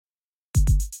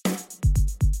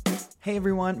Hey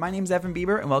everyone, my name's Evan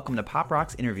Bieber and welcome to Pop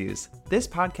Rocks Interviews. This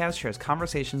podcast shares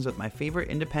conversations with my favorite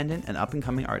independent and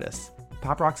up-and-coming artists.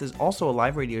 Pop Rocks is also a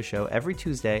live radio show every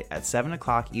Tuesday at 7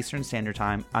 o'clock Eastern Standard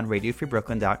Time on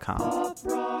RadioFreeBrooklyn.com. Pop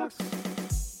Rocks.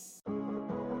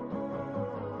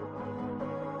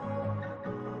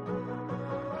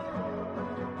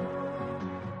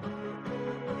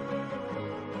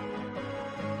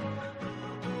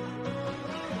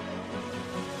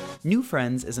 New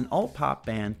Friends is an alt-pop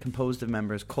band composed of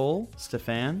members Cole,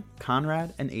 Stefan,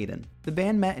 Conrad, and Aiden. The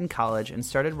band met in college and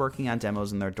started working on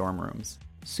demos in their dorm rooms.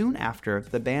 Soon after,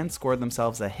 the band scored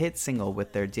themselves a hit single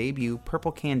with their debut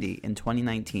Purple Candy in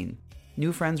 2019.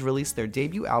 New Friends released their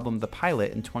debut album The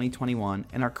Pilot in 2021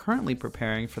 and are currently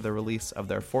preparing for the release of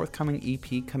their forthcoming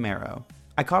EP Camaro.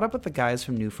 I caught up with the guys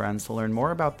from New Friends to learn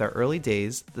more about their early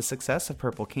days, the success of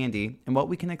Purple Candy, and what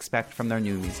we can expect from their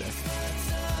new music.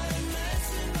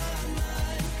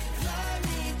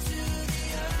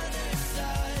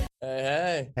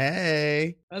 Hey.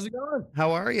 Hey. How's it going? How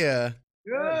are you?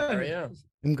 Good. How are you?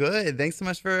 I'm good. Thanks so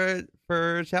much for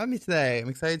chatting with me today. I'm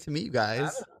excited to meet you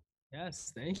guys.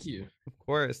 Yes, thank you. Of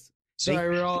course. Sorry,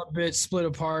 we're all a bit split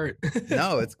apart.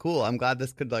 No, it's cool. I'm glad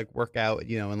this could work out,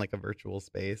 in a virtual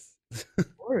space.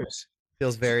 Of course.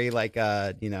 Feels very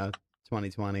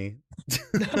 2020.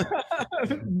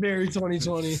 Very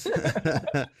 2020.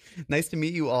 Nice to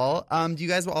meet you all. Do you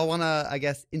guys all want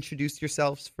to, introduce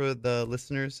yourselves for the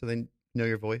listeners so they know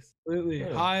your voice? Absolutely.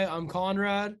 Yeah. Hi, I'm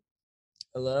Conrad.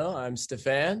 Hello, I'm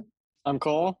Stefan. I'm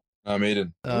Cole. I'm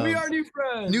Aiden. We are new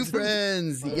friends. New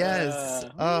friends, yes.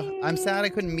 I'm sad I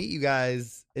couldn't meet you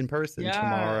guys in person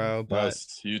tomorrow, but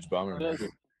That's a huge bummer.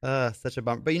 such a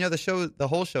bummer. But the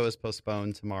whole show is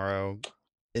postponed tomorrow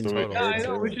in Sweet. total. Yeah, I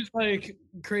know, which is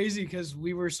crazy because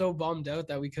we were so bummed out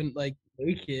that we couldn't make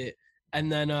it, and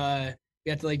then we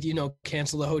had to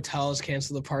cancel the hotels,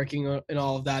 cancel the parking, and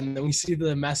all of that. And then we see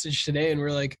the message today, and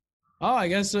we're like, oh, I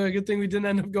guess a good thing we didn't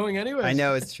end up going anyway. I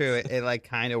know, it's true. It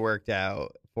kind of worked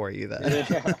out for you then.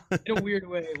 In a weird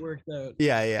way, it worked out.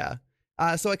 Yeah.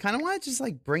 So I kind of want to just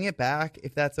bring it back,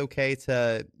 if that's okay,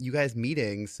 to you guys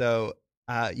meeting. So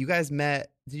you guys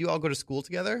met. Did you all go to school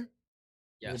together?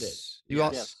 Yes. You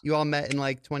all met in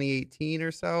 2018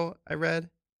 or so, I read.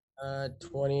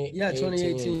 2018. Yeah,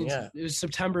 2018. Yeah. It was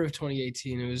September of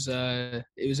 2018. It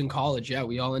was in college. Yeah,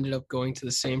 we all ended up going to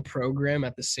the same program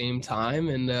at the same time,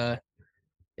 and it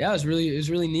was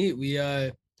really neat. We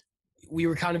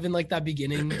were kind of in that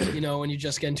beginning, when you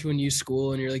just get into a new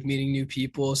school and you're meeting new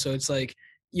people. So it's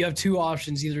you have two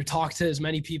options: either talk to as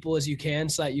many people as you can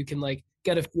so that you can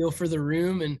get a feel for the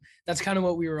room, and that's kind of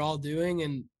what we were all doing.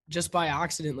 And just by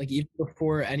accident, even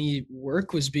before any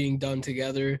work was being done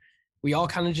together, we all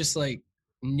kind of just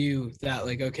knew that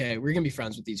okay, we're gonna be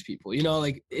friends with these people,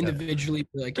 individually.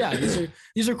 We're yeah,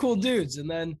 these are cool dudes. And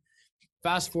then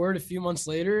fast forward a few months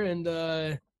later, and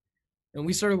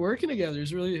we started working together. It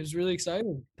was really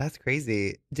exciting. That's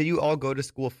crazy. Did you all go to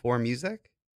school for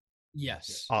music?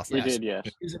 Yes. Awesome. We did, yes.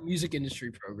 It was a music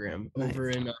industry program Nice.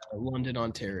 over in London,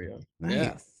 Ontario. Nice.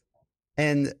 Yeah.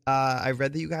 And I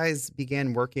read that you guys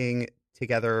began working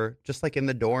together just in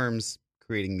the dorms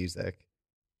creating music.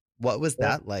 What was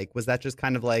that like? Was that just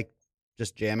kind of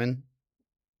just jamming?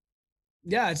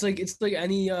 Yeah, it's like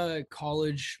any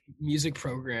college music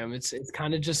program. It's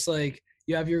kind of just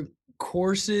you have your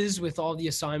courses with all the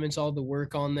assignments, all the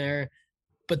work on there,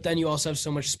 but then you also have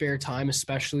so much spare time,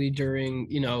 especially during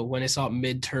when it's out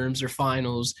midterms or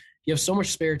finals. You have so much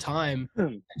spare time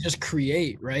to just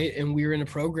create, right? And we were in a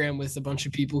program with a bunch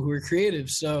of people who were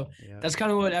creative, so that's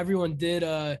kind of what everyone did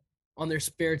on their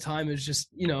spare time. Is just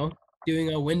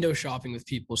doing a window shopping with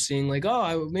people, seeing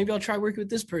maybe I'll try working with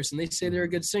this person. They say they're a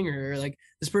good singer, or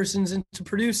this person's into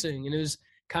producing. And it was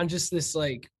kind of just this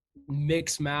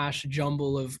mix mash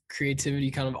jumble of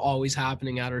creativity kind of always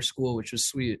happening at our school, which was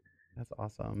sweet. That's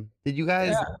awesome. Did you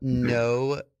guys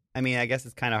know, I mean, I guess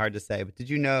it's kind of hard to say, but did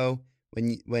you know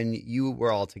when you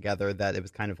were all together that it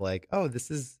was kind of oh,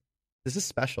 this is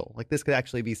special. This could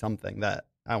actually be something that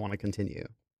I want to continue.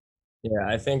 Yeah,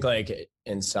 I think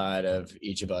inside of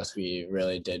each of us, we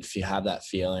really did have that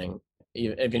feeling,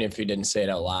 even if we didn't say it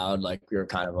out loud. We were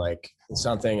kind of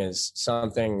something is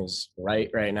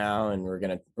right now, and we're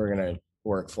gonna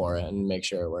work for it and make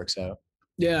sure it works out.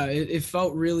 Yeah, it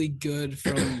felt really good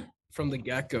from the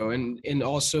get-go, and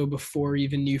also before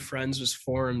even New Friends was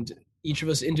formed, each of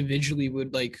us individually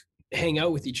would hang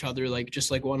out with each other, just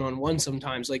one-on-one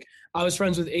sometimes. I was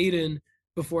friends with Aiden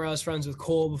before I was friends with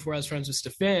Cole, before I was friends with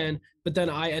Stefan, but then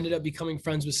I ended up becoming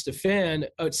friends with Stefan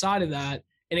outside of that,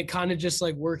 and it kind of just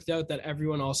worked out that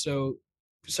everyone also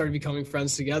started becoming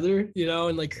friends together,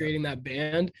 and creating that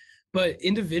band. but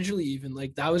individually, even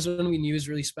like that was when we knew it was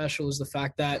really special, is the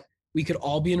fact that we could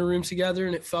all be in a room together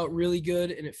and it felt really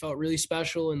good and it felt really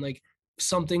special, and like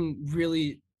something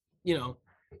really, you know,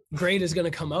 great is going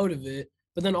to come out of it.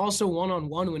 But then also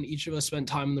one-on-one, when each of us spent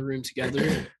time in the room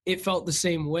together, it felt the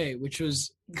same way, which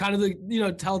was kind of the, you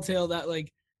know, telltale that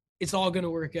like it's all going to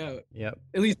work out. Yep.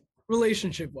 At least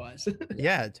relationship wise.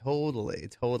 Yeah, totally.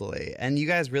 And you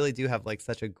guys really do have like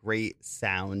such a great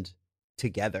sound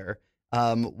together.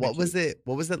 What was it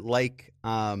like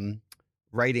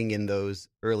writing in those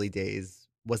early days?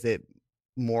 Was it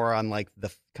more on like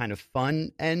the kind of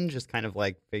fun end, just kind of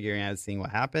like figuring out, seeing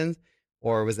what happens,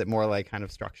 or was it more like kind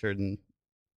of structured and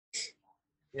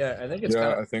Yeah, I think it's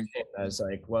kind of the same as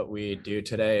like what we do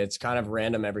today. It's kind of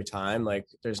random every time. Like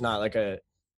there's not like a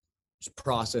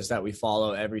process that we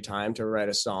follow every time to write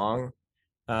a song.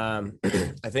 I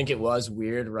think it was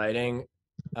weird writing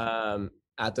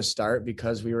at the start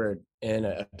because we were in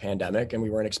a pandemic and we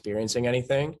weren't experiencing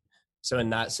anything. So in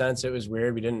that sense, it was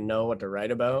weird. We didn't know what to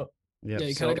write about. yeah,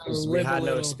 you So kind of we had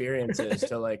no experiences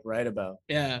to like write about.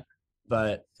 Yeah.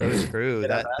 But so true.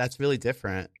 That's really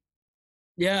different.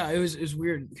 Yeah, it was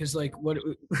weird because like what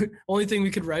only thing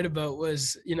we could write about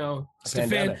was, you know,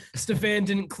 Stefan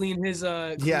didn't clean his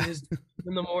his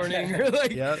in the morning, or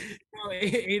like Yep. you know,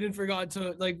 Aiden forgot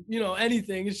to, like, you know,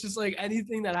 anything. It's just like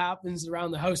anything that happens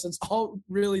around the house. That's all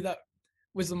really that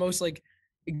was the most like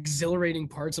exhilarating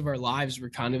parts of our lives were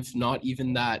kind of not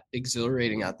even that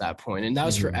exhilarating at that point. And that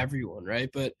was for everyone, right?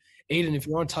 But Aiden, if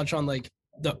you want to touch on like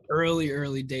the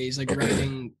early days, like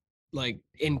writing like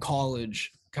in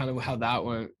college, kind of how that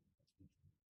went.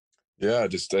 Yeah,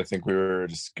 I think we were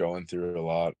just going through a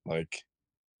lot, like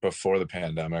before the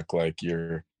pandemic. Like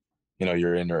you're in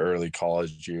your early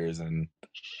college years and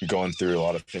you're going through a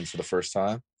lot of things for the first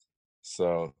time.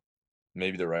 So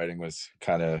maybe the writing was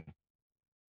kind of,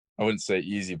 I wouldn't say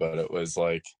easy, but it was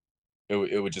like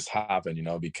it would just happen, you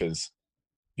know, because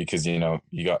you know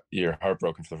you got your heart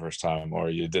broken for the first time,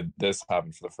 or you did this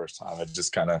happen for the first time. It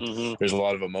just kind of there's a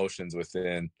lot of emotions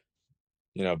within,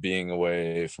 you know, being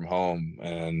away from home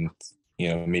and, you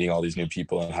know, meeting all these new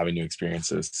people and having new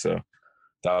experiences. So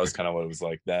that was kind of what it was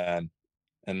like then.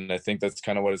 And I think that's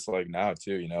kind of what it's like now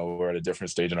too. You know, we're at a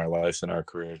different stage in our lives and our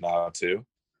careers now too,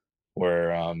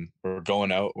 where we're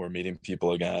going out, we're meeting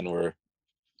people again, we're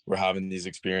having these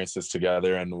experiences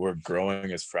together, and we're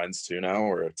growing as friends too now,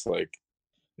 where it's like,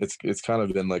 it's kind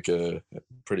of been like a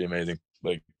pretty amazing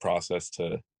like process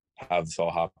to have this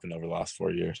all happen over the last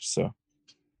 4 years. So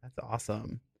that's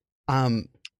awesome.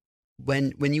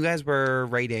 When you guys were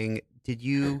writing, did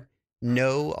you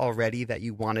know already that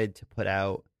you wanted to put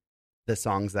out the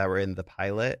songs that were in the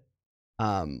pilot?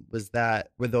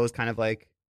 Were those kind of like,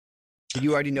 did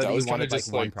you already know that you wanted like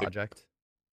one project?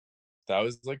 That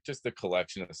was like just a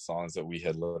collection of songs that we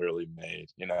had literally made,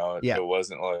 you know. Yeah. It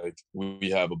wasn't like we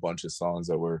have a bunch of songs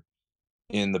that were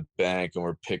in the bank and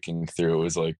we're picking through. It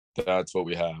was like, that's what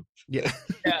we have. Yeah.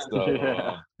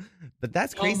 So, but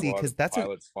that's crazy because that's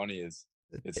what's funny is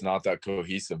it's not that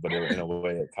cohesive, but in a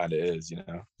way it kind of is, you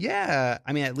know. Yeah,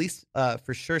 I mean, at least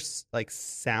for sure, like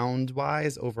sound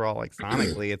wise, overall, like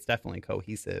sonically, it's definitely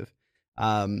cohesive.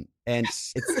 And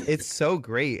it's so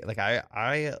great. Like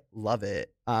I love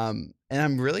it. And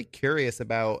I'm really curious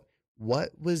about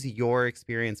what was your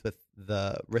experience with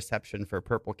the reception for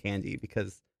Purple Candy,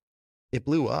 because it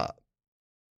blew up.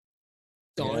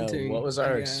 Daunting. Yeah, what was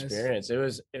our experience? It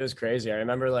was crazy. I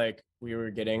remember like we were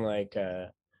getting like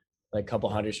a couple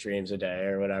hundred streams a day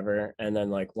or whatever, and then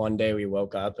like one day we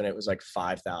woke up and it was like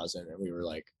 5,000, and we were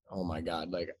like, oh my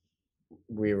god, like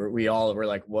we all were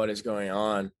like, what is going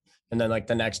on? And then like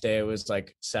the next day it was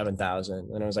like 7,000,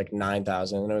 and it was like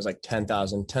 9,000, and it was like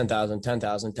 10,000, 10,000,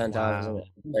 10,000, 10,000. Wow.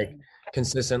 Like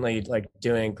consistently like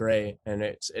doing great, and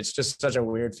it's just such a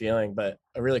weird feeling, but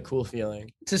a really cool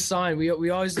feeling. It's a sign. We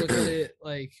always look at it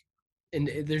like, and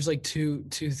there's like two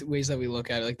ways that we look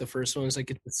at it. Like the first one is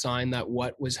like it's a sign that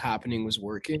what was happening was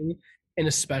working, and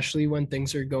especially when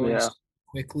things are going so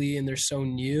quickly and they're so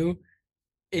new,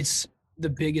 it's the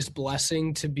biggest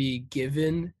blessing to be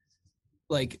given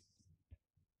like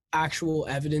actual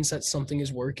evidence that something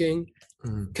is working.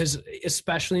 Because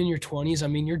especially in your 20s, I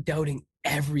mean, you're doubting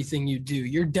everything you do.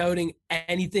 You're doubting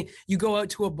anything. You go out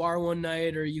to a bar one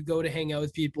night or you go to hang out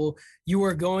with people, you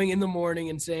are going in the morning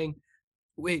and saying,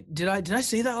 wait, did I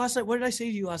say that last night? What did I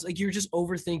say to you last? Like, you're just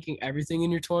overthinking everything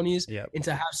in your 20s. Yep. And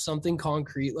to have something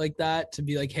concrete like that, to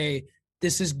be like, hey,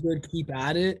 this is good, keep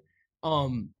at it,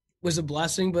 was a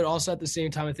blessing. But also at the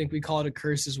same time, I think we call it a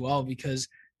curse as well, because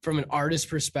from an artist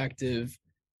perspective,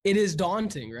 it is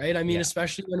daunting, right? I mean,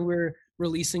 especially when we're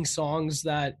releasing songs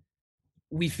that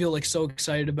we feel like so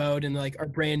excited about and like are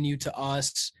brand new to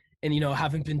us and,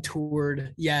 haven't been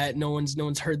toured yet. No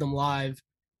one's heard them live.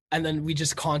 And then we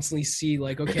just constantly see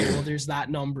like, okay, well, there's that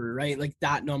number, right? Like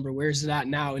that number, where's it at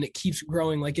now? And it keeps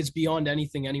growing. Like it's beyond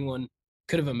anything anyone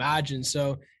could have imagined.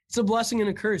 So it's a blessing and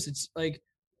a curse. It's like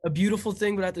a beautiful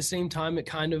thing, but at the same time, it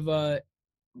kind of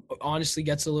honestly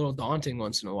gets a little daunting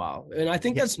once in a while. And I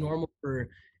think that's normal for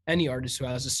any artist who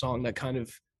has a song that kind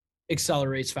of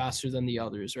accelerates faster than the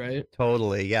others, right?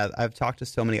 Totally. Yeah. I've talked to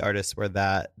so many artists where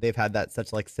they've had that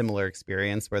such like similar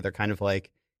experience where they're kind of like,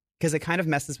 because it kind of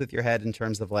messes with your head in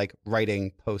terms of like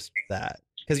writing post that,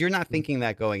 because you're not thinking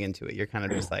that going into it. You're kind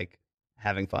of just like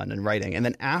having fun and writing. And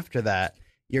then after that,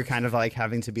 you're kind of like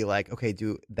having to be like, okay,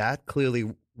 that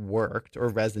clearly worked or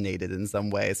resonated in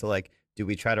some way. So like, do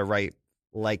we try to write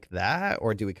like that,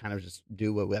 or do we kind of just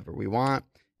do whatever we want?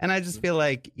 And I just feel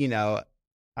like,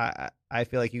 I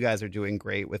feel like you guys are doing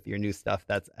great with your new stuff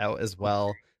that's out as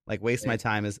well. Like Waste My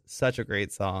Time is such a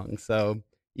great song. So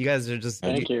you guys are just,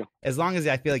 thank you. As long as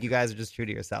I feel like you guys are just true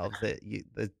to yourselves,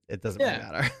 it doesn't really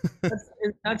matter.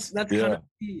 that's kind of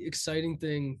the exciting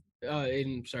thing.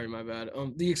 Aiden, sorry, my bad.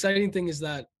 The exciting thing is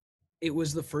that it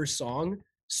was the first song,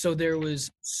 so there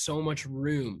was so much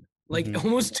room, like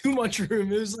almost too much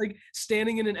room. It was like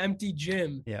standing in an empty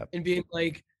gym and being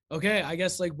like, okay, I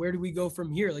guess like where do we go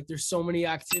from here? Like there's so many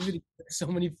activities, so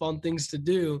many fun things to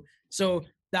do. So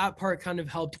that part kind of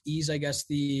helped ease, I guess,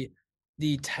 the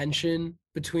tension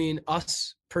between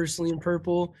us personally and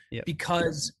Purple,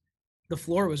 because the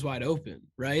floor was wide open,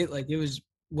 right? Like it was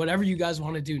whatever you guys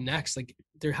want to do next. Like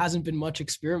there hasn't been much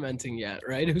experimenting yet,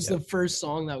 right? It was the first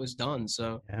song that was done.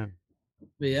 So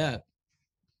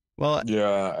Well,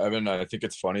 Evan, I think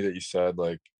it's funny that you said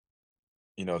like,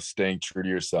 staying true to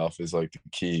yourself is like the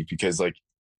key, because like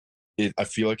I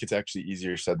feel like it's actually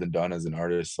easier said than done as an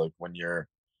artist. Like when you're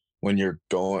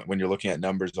looking at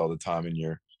numbers all the time and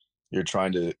you're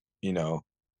trying to,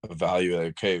 evaluate,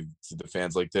 okay, do the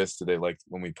fans like this? Do they like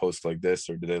when we post like this,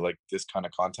 or do they like this kind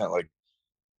of content? Like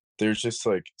there's just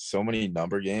like so many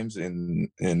number games in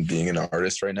being an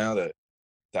artist right now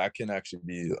that can actually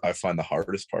be, I find the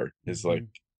hardest part is like,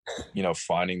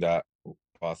 finding that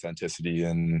authenticity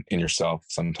in yourself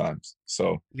sometimes.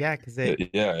 So because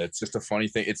it's just a funny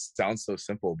thing. It sounds so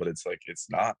simple, but it's like it's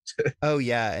not. Oh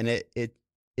yeah, and it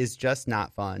is just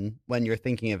not fun when you're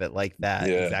thinking of it like that.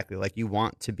 Exactly, like you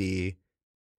want to be,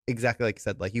 exactly like you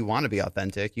said, like you want to be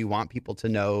authentic. You want people to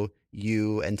know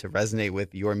you and to resonate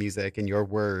with your music and your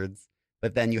words,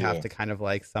 but then you have to kind of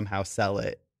like somehow sell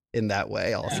it in that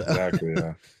way also. Exactly.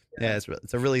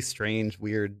 It's a really strange,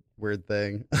 weird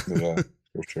thing. Yeah,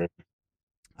 for sure.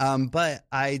 But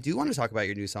I do want to talk about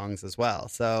your new songs as well.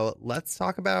 So let's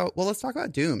talk about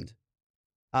Doomed.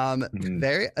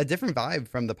 A different vibe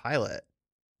from the pilot.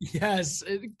 Yes,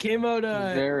 it came out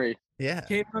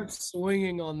came out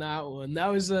swinging on that one. That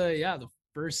was the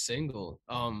first single.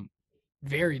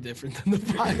 Very different than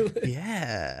the pilot.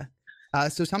 Yeah.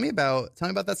 So tell me about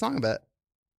that song a bit.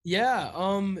 Yeah.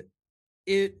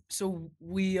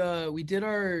 We did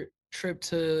our trip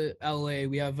to LA.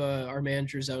 We have our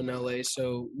managers out in LA,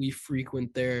 so we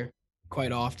frequent there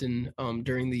quite often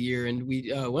during the year, and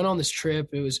we went on this trip.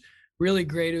 It was really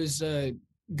great. It was a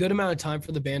good amount of time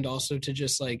for the band also to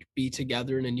just like be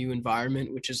together in a new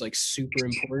environment, which is like super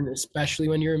important, especially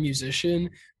when you're a musician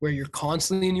where you're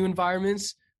constantly in new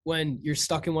environments. When you're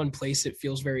stuck in one place, it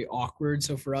feels very awkward.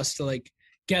 So for us to like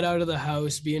get out of the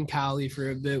house, be in Cali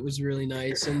for a bit was really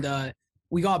nice. And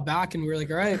we got back and we were like,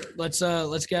 all right, let's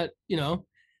get,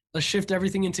 let's shift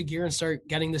everything into gear and start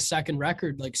getting the second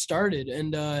record like started.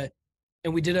 And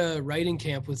we did a writing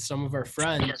camp with some of our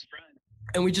friends,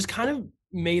 and we just kind of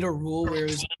made a rule where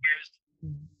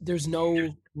there's no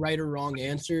right or wrong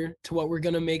answer to what we're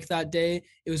going to make that day.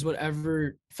 It was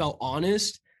whatever felt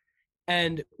honest.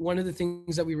 And one of the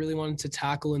things that we really wanted to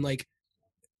tackle, and like,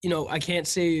 I can't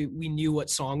say we knew what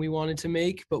song we wanted to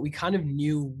make, but we kind of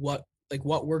knew what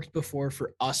worked before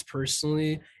for us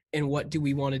personally and what do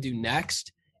we want to do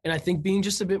next. And I think being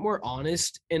just a bit more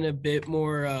honest and a bit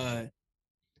more,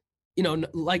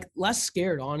 like less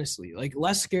scared, honestly, like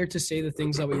less scared to say the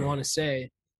things that we want to say.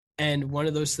 And one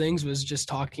of those things was just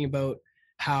talking about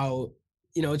how,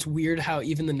 it's weird how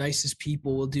even the nicest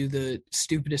people will do the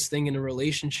stupidest thing in a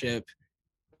relationship,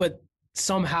 but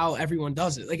somehow everyone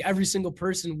does it. Like every single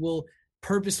person will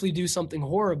purposely do something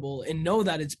horrible and know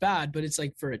that it's bad, but it's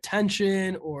like for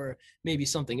attention or maybe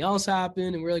something else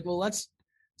happened. And we're like, well, let's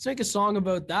make a song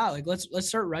about that. Like, let's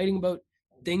start writing about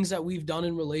things that we've done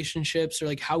in relationships or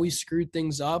like how we screwed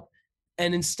things up.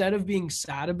 And instead of being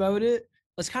sad about it,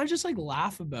 let's kind of just like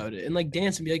laugh about it and like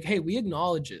dance and be like, hey, we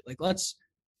acknowledge it. Like, let's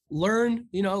learn,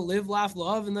 live, laugh,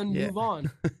 love, and then Yeah. move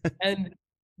on. And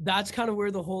that's kind of where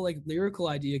the whole like lyrical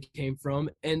idea came from.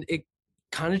 And it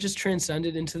kind of just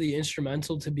transcended into the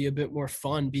instrumental to be a bit more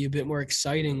fun, be a bit more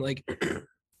exciting. Like,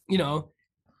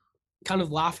 kind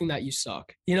of laughing that you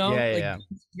suck, Yeah.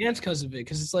 dance because of it.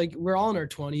 Cause it's like, we're all in our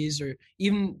 20s, or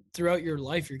even throughout your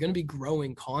life, you're going to be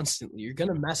growing constantly. You're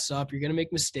going to mess up. You're going to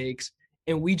make mistakes.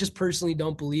 And we just personally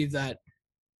don't believe that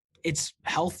it's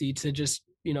healthy to just,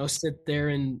 sit there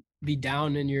and be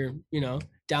down in your,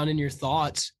 down in your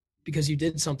thoughts because you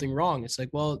did something wrong. It's like,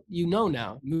 well,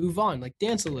 now, move on, like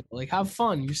dance a little, like have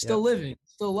fun. You're still living,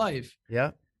 still life. Yeah.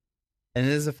 And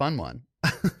it is a fun one.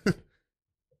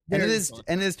 And it is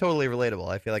totally relatable.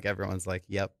 I feel like everyone's like,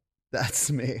 yep,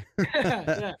 that's me.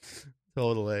 Yeah.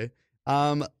 Totally.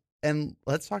 And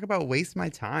let's talk about Waste My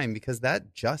Time, because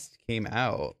that just came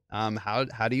out.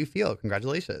 How do you feel?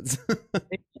 Congratulations.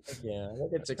 Yeah, I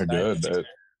think it's They're exciting. good.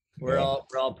 We're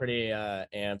all pretty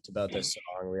amped about this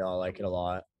song. We all like it a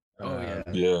lot. Oh,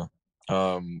 yeah.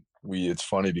 Yeah. It's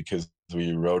funny because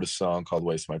we wrote a song called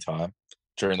Waste My Time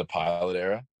during the pilot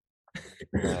era.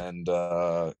 And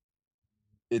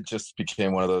it just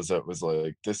became one of those that was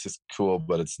like, this is cool,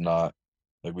 but it's not,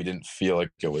 like, we didn't feel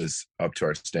like it was up to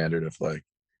our standard of like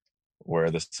where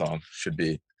the song should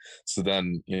be. So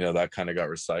then, that kind of got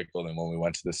recycled. And when we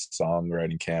went to this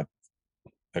songwriting camp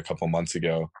a couple months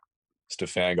ago,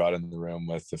 Stefan got in the room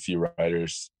with a few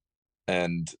writers.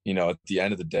 And, at the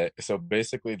end of the day, so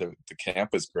basically the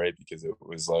camp was great because it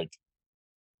was like,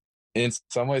 in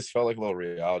some ways felt like a little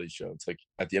reality show. It's like,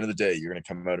 at the end of the day, you're going to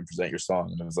come out and present your song.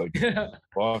 And it was like,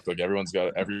 fuck, like every room's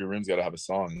got to have a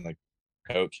song. And like,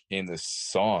 out came this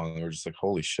song. And we're just like,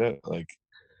 holy shit. Like,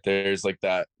 there's like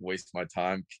that waste my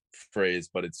time phrase,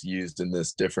 but it's used in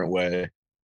this different way.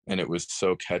 And it was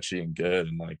so catchy and good.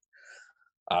 And like,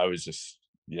 I was just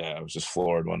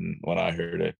floored when I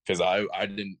heard it, because I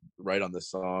didn't write on this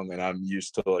song, and I'm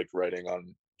used to like writing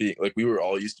on being like, we were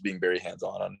all used to being very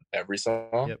hands-on every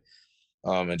song. Yep.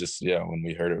 And just when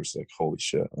we heard it, it was like, holy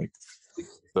shit. Like,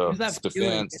 so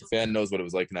Stefan knows what it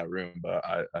was like in that room, but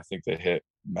I think they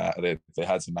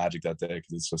had some magic that day,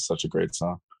 because it's just such a great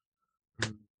song.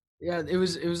 Yeah, it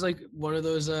was like one of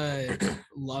those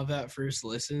love at first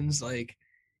listens. Like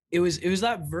it was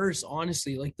that verse,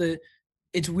 honestly. Like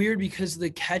it's weird because the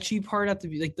catchy part at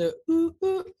the like the ooh,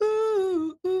 ooh,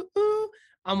 ooh, ooh, ooh,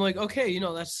 I'm like, okay,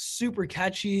 that's super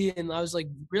catchy, and I was like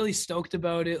really stoked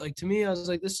about it. Like, to me, I was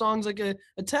like, this song's like a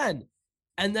 10.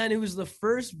 And then it was the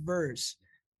first verse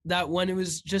that, when it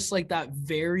was just like that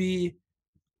very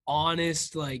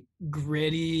honest, like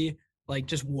gritty, like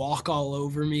just walk all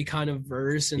over me kind of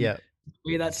verse, and the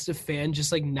way that Stefan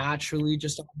just like naturally,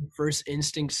 just on the first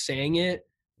instinct sang it,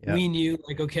 we knew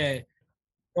like, okay,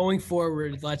 going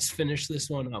forward, let's finish this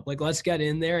one up. Like, let's get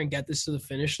in there and get this to the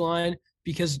finish line.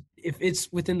 Because if it's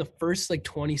within the first like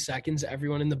 20 seconds,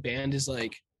 everyone in the band is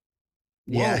like,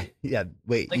 whoa. Yeah.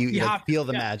 Wait, like, you like, feel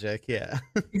the magic. Yeah.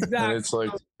 Exactly. And it's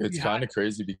like, it's kind of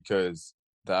crazy because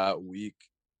that week,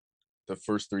 the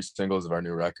first 3 singles of our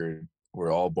new record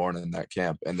were all born in that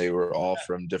camp, and they were all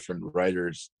from different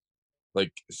writers.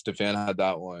 Like, Stefan had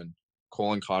that one,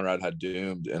 Cole and Conrad had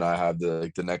Doomed, and I had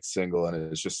the next single.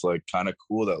 And it's just like kind of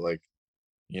cool that like,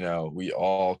 we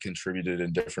all contributed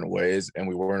in different ways, and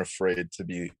we weren't afraid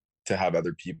to have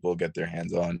other people get their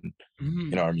hands on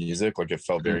our music. Like, it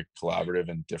felt very collaborative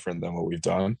and different than what we've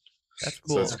done. That's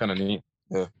cool. So it's kind of neat.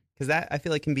 Yeah, because that, I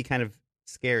feel like, can be kind of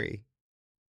scary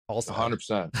also.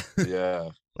 100%. Yeah.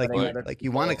 like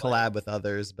you want to collab with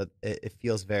others, but it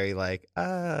feels very like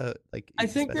like I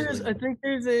think there's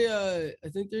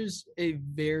a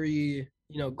very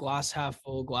glass half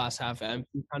full, glass half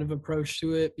empty kind of approach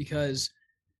to it, because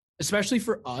especially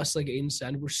for us, like Aiden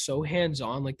said, we're so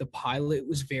hands-on. Like, the pilot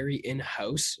was very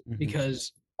in-house,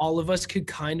 because all of us could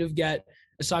kind of get,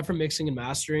 aside from mixing and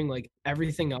mastering, like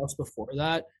everything else before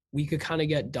that, we could kind of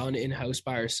get done in-house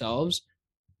by ourselves.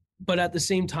 But at the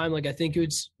same time, like, I think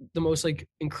it's the most like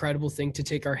incredible thing to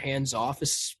take our hands off,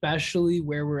 especially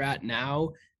where we're at now,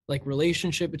 like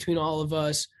relationship between all of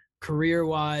us,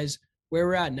 career-wise, where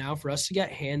we're at now, for us to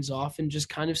get hands off and just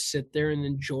kind of sit there and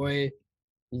enjoy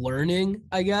learning,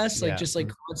 I guess, like just like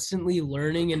constantly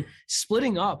learning and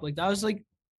splitting up. Like, that was like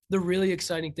the really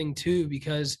exciting thing too,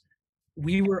 because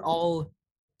we were all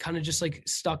kind of just like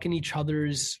stuck in each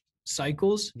other's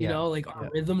cycles, like our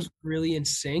rhythms really in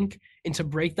sync, and to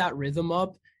break that rhythm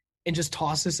up and just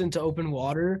toss us into open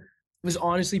water was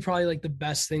honestly probably like the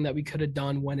best thing that we could have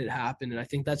done when it happened. And I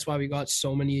think that's why we got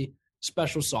so many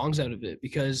special songs out of it,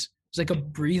 because it's like a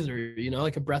breather,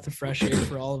 like a breath of fresh air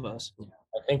for all of us.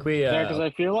 I think we because I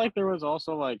feel like there was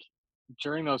also like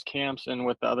during those camps and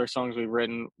with the other songs we've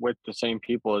written with the same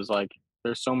people is like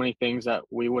there's so many things that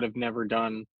we would have never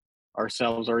done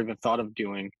ourselves or even thought of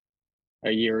doing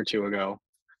a year or two ago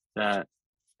that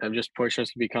have just pushed us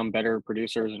to become better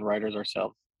producers and writers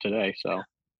ourselves today. So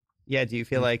Yeah, do you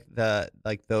feel like the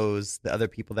other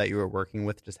people that you were working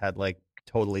with just had like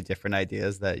totally different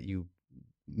ideas that you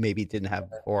maybe didn't have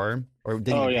before or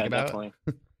didn't even think about? Definitely.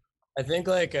 I think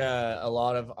like a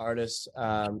lot of artists,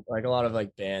 like a lot of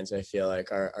like bands, I feel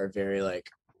like are very like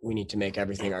we need to make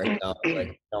everything ourselves.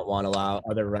 Like don't want to allow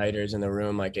other writers in the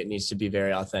room. Like it needs to be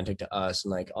very authentic to us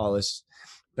and like all this.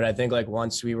 But I think like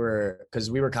once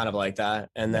because we were kind of like that,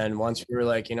 and then once we were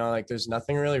like, you know, like there's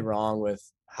nothing really wrong with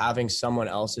having someone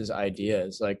else's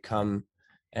ideas like come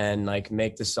and like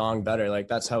make the song better. Like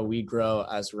that's how we grow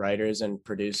as writers and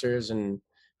producers and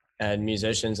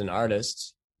musicians and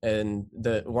artists. And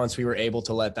once we were able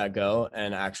to let that go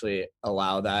and actually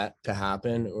allow that to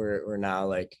happen, we're now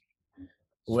like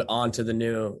on to the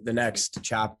next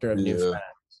chapter of New Friends.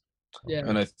 Yeah.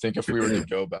 And I think if we were to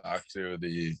go back to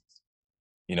the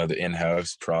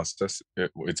in-house process,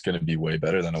 it's going to be way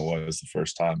better than it was the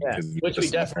first time. Yeah, because which we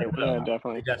definitely will. Yeah,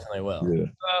 definitely. We definitely will. Yeah.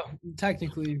 Well,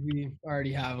 technically, we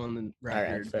already have on the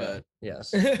record, but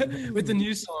yes, with the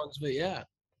new songs. But yeah,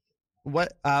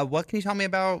 What can you tell me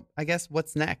about, I guess,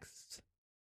 what's next?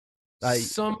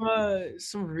 some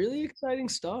really exciting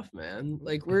stuff, man.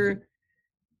 Like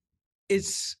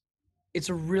it's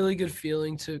a really good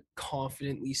feeling to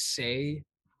confidently say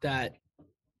that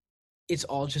it's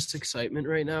all just excitement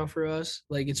right now for us.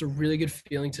 Like it's a really good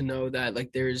feeling to know that like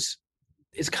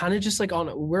it's kind of just like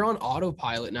we're on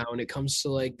autopilot now when it comes to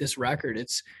like this record.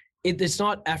 It's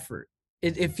not effort.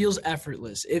 It feels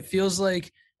effortless. It feels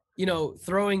like, you know,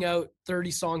 throwing out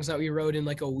 30 songs that we wrote in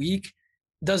like a week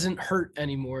doesn't hurt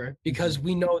anymore because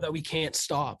we know that we can't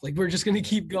stop. Like we're just going to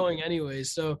keep going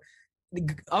anyways. So the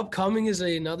upcoming is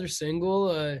another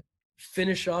single,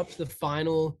 finish up the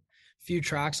final few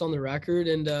tracks on the record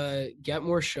and get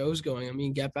more shows going. I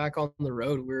mean, get back on the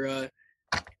road.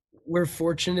 We're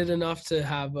fortunate enough to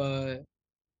have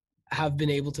been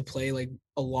able to play like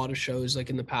a lot of shows like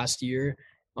in the past year.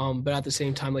 But at the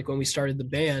same time, like when we started the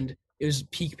band, it was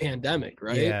peak pandemic,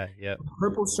 right? Yeah.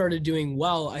 Purple started doing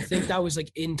well. I think that was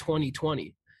like in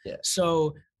 2020. Yeah.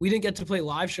 So we didn't get to play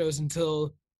live shows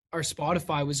until our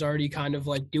Spotify was already kind of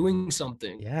like doing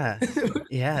something. Yeah.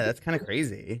 Yeah, that's kind of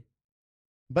crazy.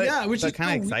 But yeah, which is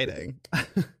kind of so exciting.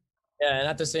 Yeah, and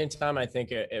at the same time, I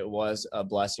think it was a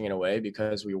blessing in a way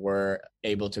because we were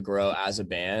able to grow as a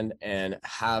band and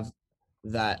have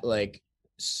that like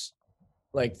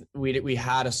we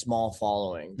had a small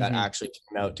following that actually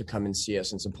came out to come and see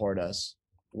us and support us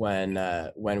when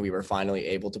we were finally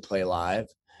able to play live.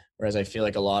 Whereas I feel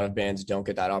like a lot of bands don't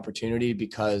get that opportunity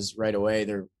because right away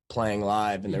they're playing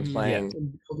live and they're playing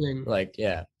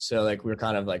so like we're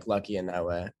kind of like lucky in that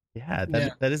way. Yeah,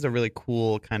 that is a really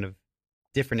cool kind of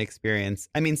different experience.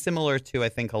 I mean, similar to I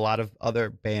think a lot of other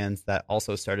bands that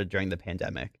also started during the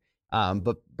pandemic.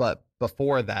 But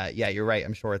before that, yeah, you're right.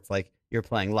 I'm sure it's like you're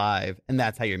playing live and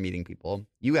that's how you're meeting people.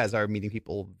 You guys are meeting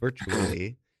people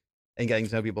virtually and getting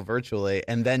to know people virtually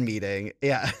and then meeting.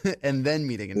 Yeah. And then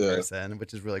meeting in person,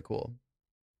 which is really cool.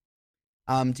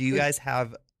 Do you guys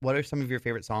what are some of your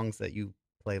favorite songs that you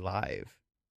play live?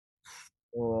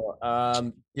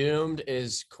 Well, Doomed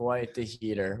is quite the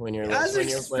heater when you're as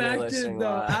listening though.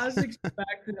 live. As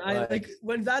expected. I like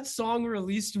when that song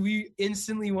released, we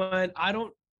instantly went,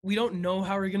 we don't know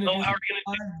how we're gonna do it,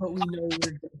 but we know we're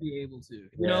gonna be able to.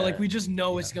 You know, like we just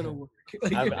know it's gonna work.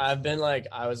 Like, I've been like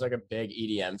I was like a big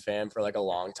EDM fan for like a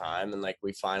long time, and like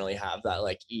we finally have that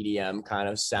like EDM kind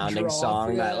of sounding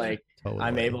song that like totally.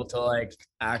 I'm able to like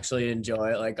actually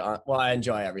enjoy it. Like I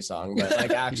enjoy every song, but like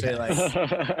actually like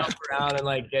jump around and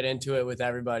like get into it with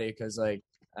everybody because like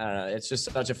I don't know, it's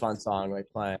just such a fun song like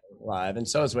playing live, and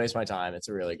so is Waste My Time. It's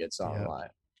a really good song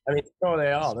live. I mean, so are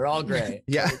they all. They're all great.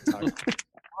 Yeah.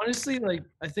 Honestly, like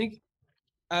I think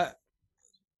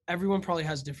everyone probably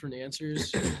has different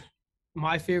answers.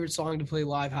 My favorite song to play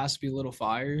live has to be Little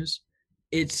Fires.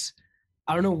 I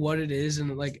don't know what it is,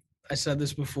 and like I said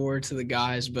this before to the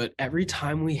guys, but every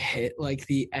time we hit like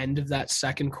the end of that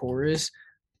second chorus,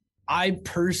 I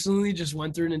personally just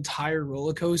went through an entire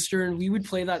roller coaster, and we would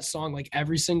play that song like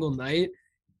every single night.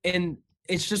 And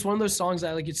it's just one of those songs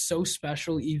that like it's so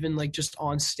special, even like just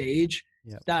on stage,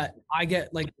 that I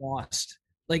get like lost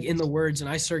like in the words and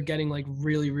I start getting like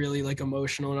really, really like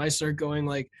emotional and I start going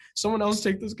like, someone else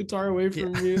take this guitar away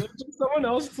from me. Like, someone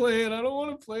else play it. I don't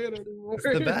want to play it anymore.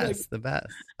 It's the best, like, the best.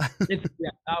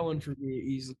 That one for me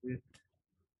easily.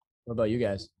 What about you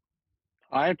guys?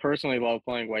 I personally love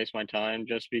playing Waste My Time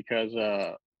just because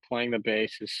playing the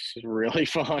bass is really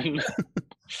fun.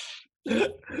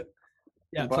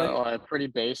 Yeah, But pretty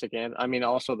basic, and I mean,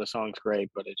 also the song's great,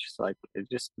 but it's just like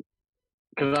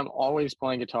because I'm always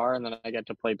playing guitar, and then I get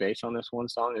to play bass on this one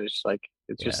song, and it's just like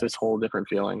it's just this whole different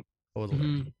feeling.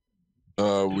 Totally.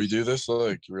 We do this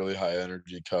like really high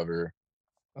energy cover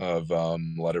of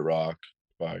Let It Rock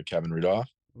by Kevin Rudolph.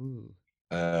 Ooh.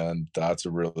 And that's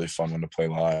a really fun one to play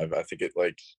live. I think it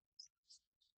like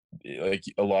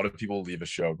a lot of people leave a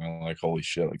show going like, holy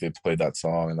shit, like they played that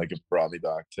song, and like it brought me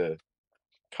back to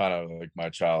kind of like my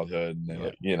childhood, and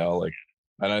like, you know, like,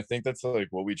 and I think that's like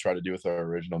what we try to do with our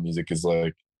original music is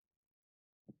like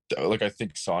I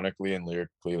think sonically and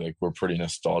lyrically, like we're pretty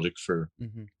nostalgic for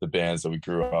the bands that we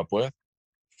grew up with.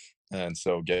 And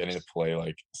so getting to play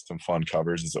like some fun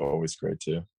covers is always great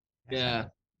too. Yeah.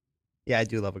 Yeah, I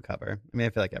do love a cover. I mean, I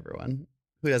feel like everyone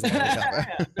who doesn't love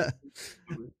a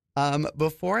cover.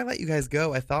 Before I let you guys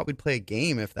go, I thought we'd play a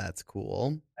game if that's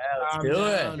cool. Yeah, let's do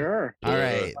it. Sure. All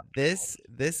right. This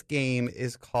game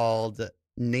is called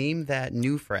Name That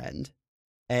New Friend.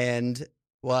 And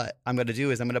what I'm going to do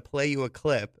is I'm going to play you a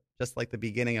clip, just like the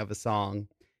beginning of a song.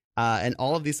 And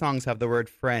all of these songs have the word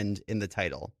friend in the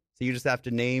title. So you just have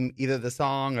to name either the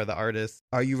song or the artist.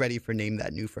 Are you ready for Name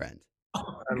That New Friend?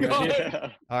 Oh, Yeah.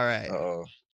 All right. Oh,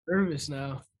 nervous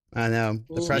now. I know.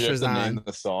 The Ooh. pressure's you have to on. name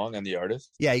the song and the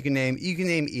artist. Yeah, you can name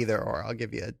either or. I'll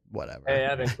give you whatever. Hey,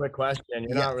 Evan, quick question. You're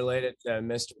Yeah. not related to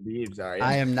Mr. Biebs, are you?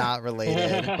 I am not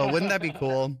related, but wouldn't that be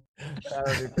cool? That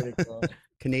would be pretty cool.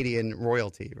 Canadian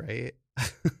royalty, right?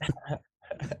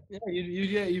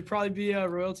 Yeah, you'd probably be a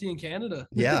royalty in Canada.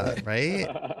 Yeah, right?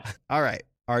 All right.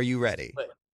 Are you ready?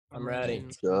 I'm ready.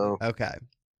 Let's go. Okay.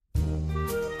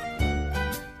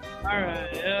 All right.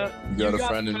 Yeah. You got a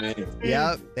friend in me.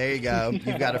 Yep, there you go.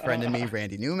 You've got a friend in me,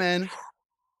 Randy Newman.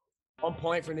 1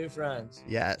 point for new friends.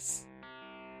 Yes.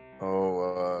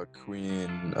 Oh,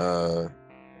 Queen. Do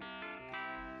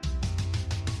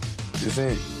you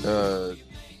think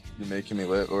You're Making Me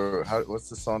Lit, or what's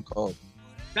the song called?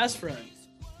 Best friend.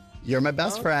 You're my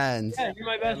best friend. Yeah, you're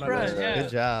my best my friend. best Yeah.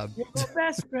 Good job. You're my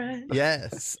best friend.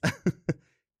 Yes.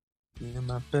 You're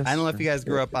my best I don't know if you guys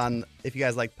friend. grew up on, if you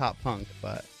guys like pop punk,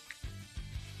 but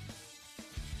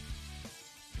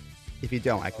if you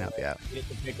don't, I can help you out. You get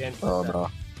to pick in. Oh no.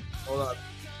 Hold on.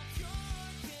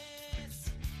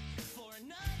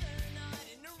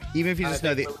 Even if you just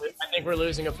know the, I think we're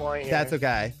losing a point here. that's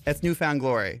okay. That's Newfound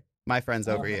Glory. My friends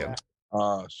over you.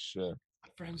 Oh shit.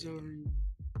 Friends over you.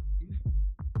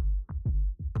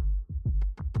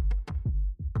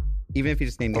 Even if you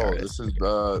just name the Oh, artist. this is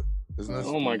isn't this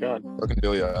Oh my God. fucking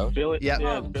Billie Eilish? Billy. Yep.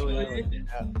 Yeah, Oh, Billy. Billy.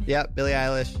 Yep, Billie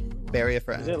Eilish. Bury a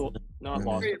friend. Is it not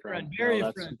Lost Bury a a friend. Friend? Bury No, a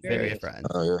that's- friend. Bury Bury a a friend.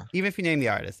 Oh yeah. Even if you name the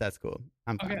artist, that's cool.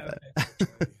 I'm fine Okay, with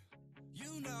it.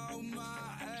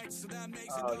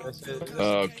 Oh, this is.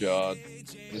 Oh god.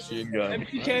 Machine Gun.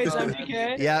 MGK's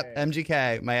MGK. Yep,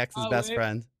 MGK, my ex's Oh, best wait.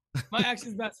 friend. My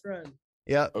ex's best friend.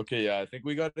 Yep. Okay, yeah, I think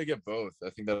we got to get both. I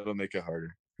think that'll make it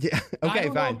harder. Yeah. I Okay,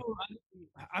 don't know fine. who-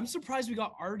 I'm surprised we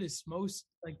got artists most.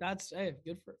 Like that's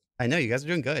good for I know you guys are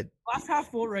doing good. glass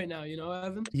half full right now. You know,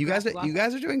 Evan. You guys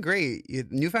Glass- are doing great.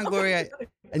 Newfound Glory,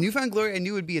 Newfound Glory, I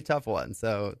knew would be a tough one.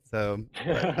 So. All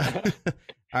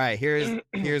right,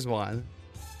 here's one.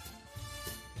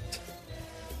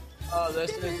 Oh,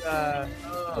 this is.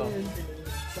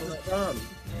 Where's it from?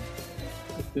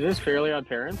 Is this Fairly Odd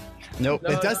Parents? Nope, No,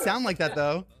 it does no. sound like that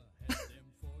though.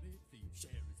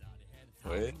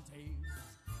 Wait.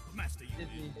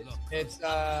 It's it's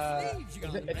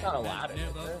not Aladdin.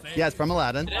 Is it? Yeah, it's from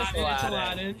Aladdin. It is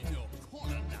Aladdin.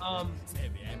 A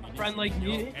friend like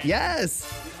me.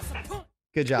 Yes.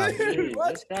 Good job. Dude,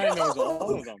 this guy knows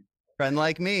all of them. Friend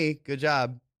like me. Good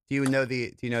job. Do you know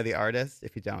the artist?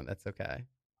 If you don't, that's okay.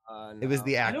 It was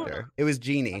the I don't actor. It was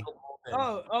Genie.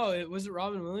 Oh, was it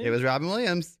Robin Williams? It was Robin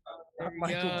Williams. There we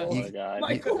Michael go. Oh my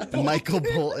God. Michael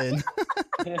Bolton.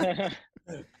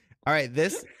 All right,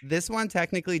 this one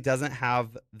technically doesn't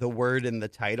have the word in the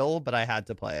title, but I had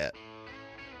to play it.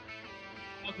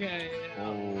 Okay.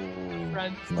 Oh,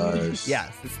 Friends. nice.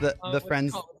 Yes, it's the What's it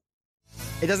friends. called?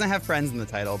 It doesn't have friends in the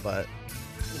title, but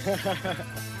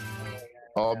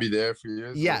I'll be there for you. is what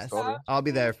it's yes, called? I'll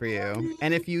be there for you.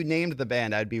 And if you named the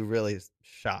band, I'd be really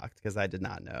shocked because I did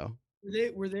not know.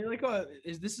 Were they like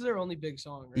this is their only big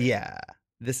song, right? Yeah,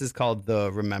 this is called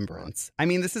The Remembrance. I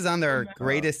mean, this is on their Remembrance.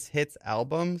 greatest hits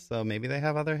album, so maybe they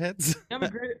have other hits. They have a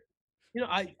great. You know,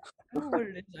 I don't know what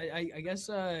it is. I guess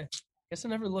I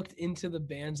never looked into the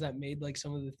bands that made like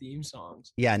some of the theme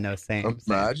songs. Yeah, no, same.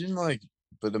 Imagine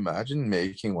imagine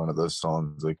making one of those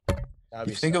songs. Like, That'd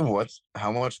you be think so- of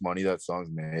how much money that song's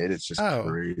made. It's just Oh.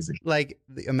 crazy. Like,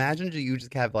 imagine you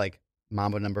just have like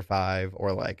Mambo Number 5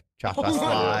 or like Cha Cha Oh,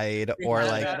 Slide or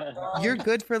like that. You're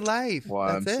Good for Life.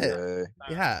 That's it. YMCA.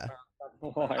 Yeah.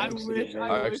 I wish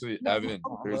I Actually, Evan,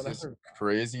 there's this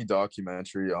crazy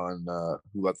documentary on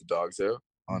Who Let the Dogs Out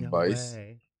on No Vice.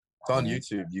 way. It's on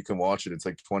YouTube. You can watch it. It's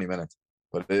like 20 minutes,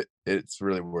 but it's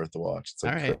really worth the watch. It's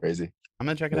like All right. crazy. I'm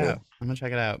gonna check it Yeah. out. I'm gonna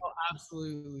check it out. Oh,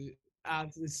 absolutely.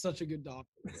 It's such a good doc.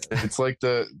 It's like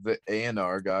the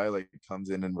A&R guy like comes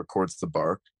in and records the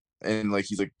bark, and like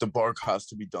he's like, the bark has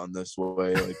to be done this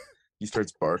way. Like he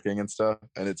starts barking and stuff,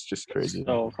 and it's just crazy.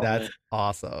 So funny. That's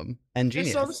awesome and There's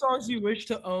genius. some songs you wish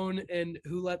to own, and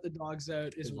Who Let the Dogs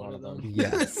Out is one of them.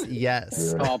 Yes,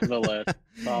 yes. Yeah. Top of the list.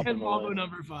 Top of And the Mambo list.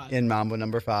 Number 5. In Mambo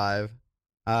Number 5.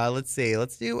 Let's see.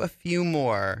 Let's do a few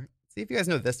more. See if you guys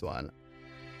know this one.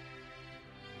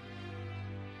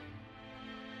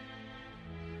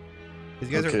 You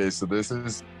guys Okay, so this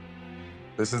is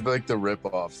like the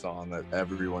rip-off song that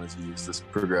everyone has used, this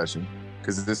progression,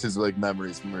 because this is like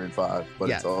Memories from Maroon 5, but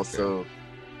Yes, it's also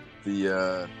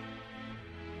the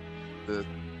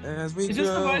as we Is this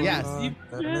the go Vitamin Yes. C? on,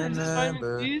 Yeah, is this Vitamin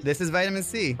remember. C? This is Vitamin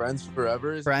C. Friends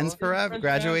Forever is Friends called? Forever. Friends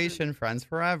Graduation. Friends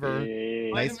Forever. Yeah.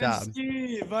 Nice job.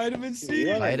 Vitamin C.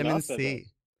 Yeah, Vitamin enough of C.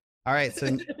 this. All right,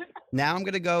 so now I'm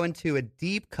going to go into a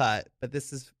deep cut, but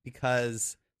this is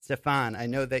because, Stefan, I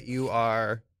know that you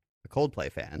are a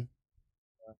Coldplay fan.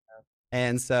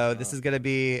 And so this is going to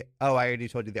be, oh, I already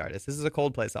told you the artist. This is a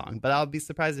Coldplay song, but I'll be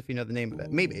surprised if you know the name of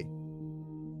it. Maybe.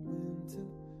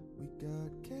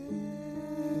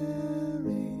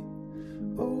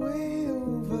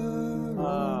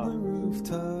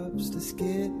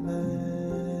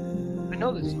 I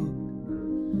know this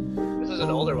song. This is an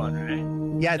older one,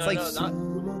 right? Yeah, it's like, it's I-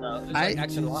 like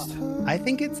X and Y. I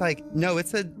think it's like, no,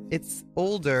 it's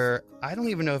older. I don't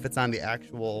even know if it's on the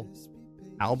actual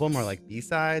album or like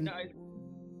B-side.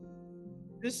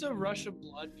 This is a Rush of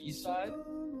Blood B-side.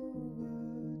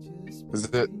 Is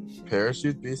it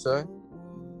Parachute B-side?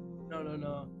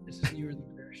 No. This is You Were the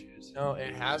Parachutes. No,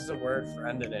 it has the word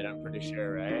friend in it, I'm pretty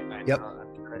sure, right? Yep.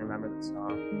 I'm trying to remember the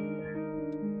song.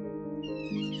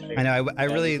 I know, I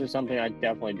Yeah, really, This is something I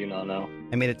definitely do not know.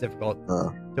 I made it difficult.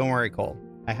 Don't worry, Cole.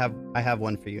 I have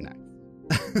one for you next.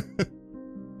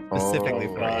 Specifically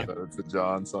Oh, for God. you. It's a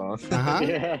John song. Uh-huh.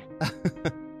 Yeah.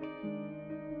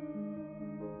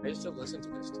 I used to listen to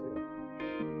this too. Do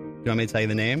you want me to tell you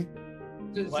the name?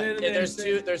 Just What? say the Yeah, name, there's say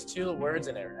two. it. There's two words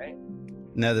in it, right?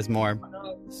 No, there's more.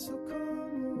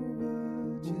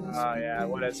 Oh yeah.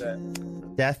 What is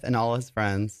it? Death and All His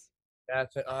Friends.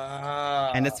 That's it.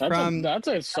 And it's That's from that's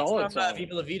a solid from, song.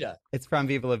 Viva La Vida. it's from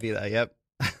Viva La Vida. Yep.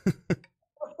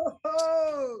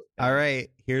 All right.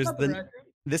 Here's Not the the. record.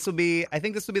 This will be. I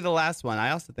think this will be the last one.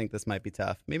 I also think this might be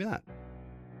tough. Maybe not.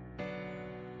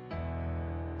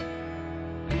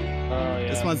 Oh yeah.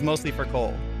 This one's mostly for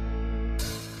Cole.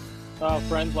 Oh,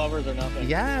 Friends, Lovers, or Nothing.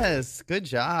 Yes. Good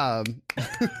job.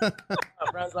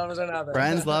 Friends, lovers, or nothing.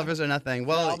 Friends, lovers, or nothing. The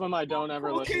Well, album I don't ever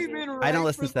Cole listen came to. in I don't right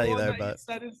listen for to that the one either, you but-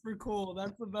 said it for Cole.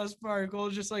 That's the best part.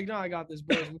 Cole's just like, no, I got this,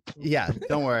 boys. yeah.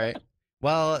 Don't worry.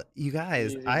 Well, you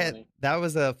guys, Easy money. that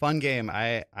was a fun game.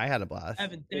 I had a blast.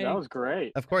 Evan, Dude, that was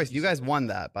great. Of course, you guys won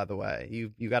that. By the way,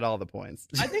 you got all the points.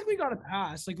 I think we got a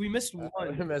pass. Like we missed one.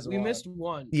 we missed We one. missed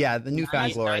one. Yeah, the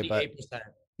newfound glory, but 98%.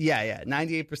 yeah,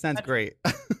 98% is great.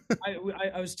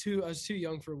 I was too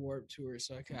young for Warped Tour,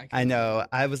 so I I know.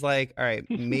 I was like, all right,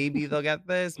 maybe they'll get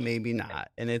this, maybe not,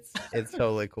 and it's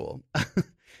totally cool.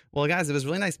 Well, guys, it was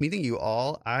really nice meeting you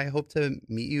all. I hope to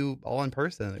meet you all in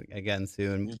person again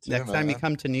soon. You too, Next time you man.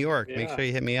 come to New York, make Yeah. sure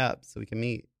you hit me up so we can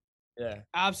meet. Yeah.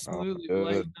 Absolutely. Oh, We'll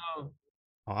let you good. know.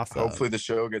 Awesome. Hopefully the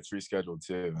show gets rescheduled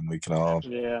too, and we can all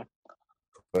Yeah.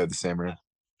 play the same room.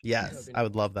 Yes, I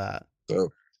would love that.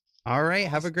 Dope. All right,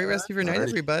 have a great rest of your night, Alright.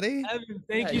 everybody. Evan,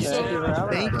 thank Yeah, you yeah, so yeah.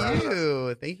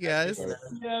 much. Thank you guys. See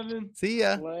you, Evan. See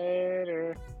ya.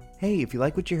 Later. Hey, if you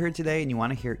like what you heard today and you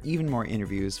want to hear even more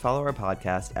interviews, follow our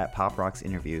podcast at Pop Rocks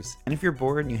Interviews. And if you're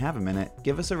bored and you have a minute,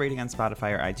 give us a rating on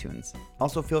Spotify or iTunes.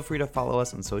 Also, feel free to follow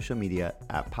us on social media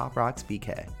at Pop Rocks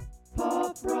BK.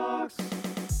 Pop rocks.